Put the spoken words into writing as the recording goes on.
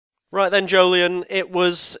Right then, Jolyon, it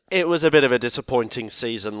was a bit of a disappointing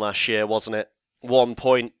season last year, wasn't it? 1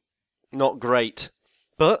 point, not great.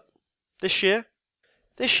 But this year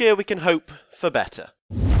we can hope for better.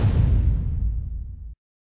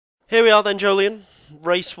 Here we are then, Jolyon.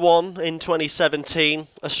 Race 1 in 2017,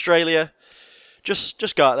 Australia.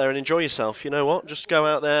 Just go out there and enjoy yourself. You know what? Just go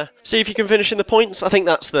out there, see if you can finish in the points. I think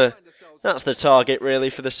that's the target really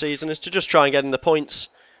for the season, is to just try and get in the points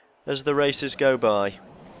as the races go by.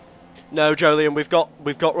 No, Jolyon, we've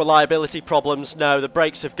got reliability problems. No, the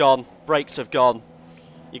brakes have gone. Brakes have gone.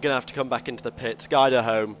 You're going to have to come back into the pits. Guide her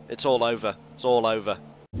home. It's all over. It's all over.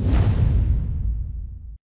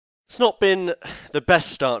 It's not been the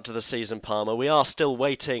best start to the season, Palmer. We are still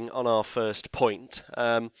waiting on our first point.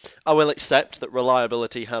 I will accept that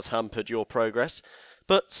reliability has hampered your progress,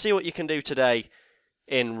 but see what you can do today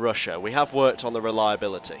in Russia. We have worked on the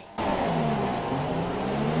reliability.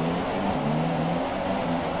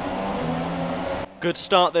 Good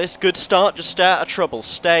start this, good start, just stay out of trouble.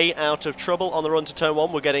 Stay out of trouble on the run to turn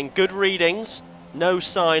 1. We're getting good readings. No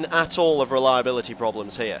sign at all of reliability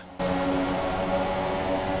problems here.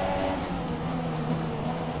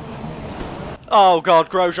 Oh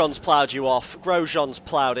God, Grosjean's ploughed you off. Grosjean's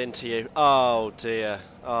ploughed into you. Oh dear.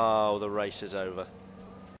 Oh, the race is over.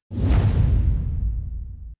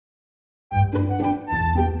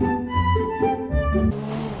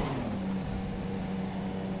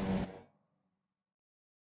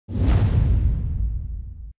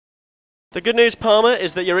 The good news, Palmer,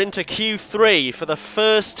 is that you're into Q3 for the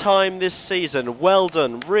first time this season. Well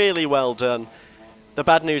done, really well done. The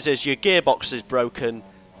bad news is your gearbox is broken,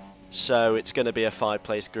 so it's going to be a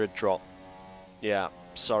 5-place grid drop. Yeah,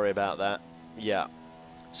 sorry about that. Yeah.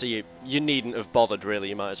 So you needn't have bothered, really.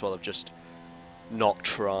 You might as well have just not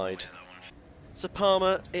tried. So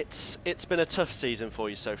Palmer, it's been a tough season for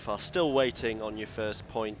you so far. Still waiting on your first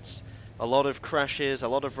points. A lot of crashes, a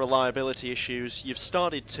lot of reliability issues. You've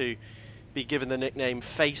started to be given the nickname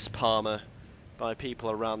Face Palmer by people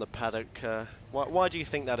around the paddock. Why do you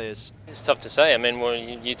think that is? It's tough to say. I mean, well,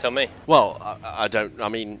 you tell me. Well, I don't. I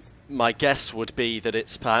mean, my guess would be that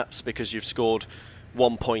it's perhaps because you've scored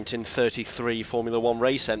 1 point in 33 Formula 1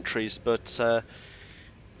 race entries. But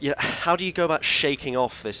yeah, how do you go about shaking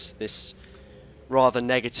off this rather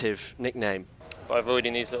negative nickname? By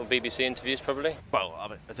avoiding these little BBC interviews, probably.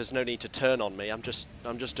 Well, there's no need to turn on me. I'm just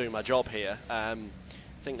doing my job here.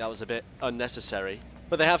 I think that was a bit unnecessary.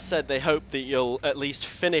 But they have said they hope that you'll at least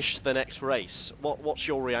finish the next race. What's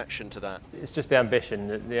your reaction to that? It's just the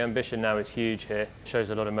ambition. The ambition now is huge here. It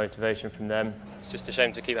shows a lot of motivation from them. It's just a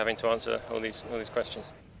shame to keep having to answer all these questions.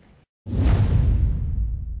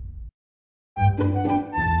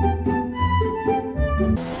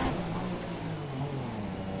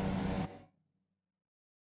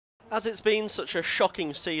 As it's been such a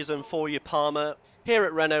shocking season for you, Palmer, here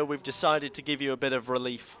at Renault we've decided to give you a bit of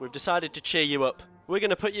relief. We've decided to cheer you up. We're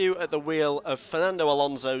going to put you at the wheel of Fernando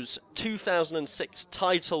Alonso's 2006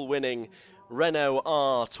 title-winning Renault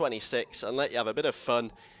R26 and let you have a bit of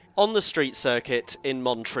fun on the street circuit in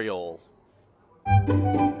Montreal.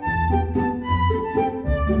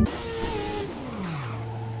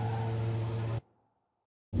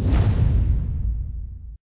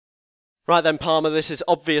 Right then, Palmer, this is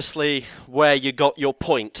obviously where you got your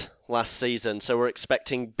point last season, so we're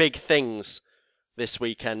expecting big things this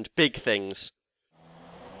weekend, big things.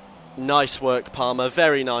 Nice work, Palmer,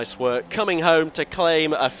 very nice work. Coming home to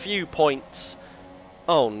claim a few points.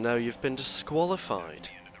 Oh no, you've been disqualified.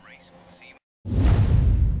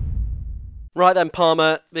 Right then,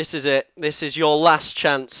 Palmer, this is it. This is your last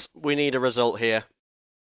chance. We need a result here.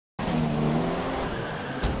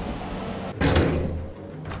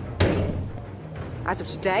 As of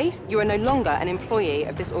today, you are no longer an employee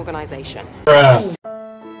of this organisation.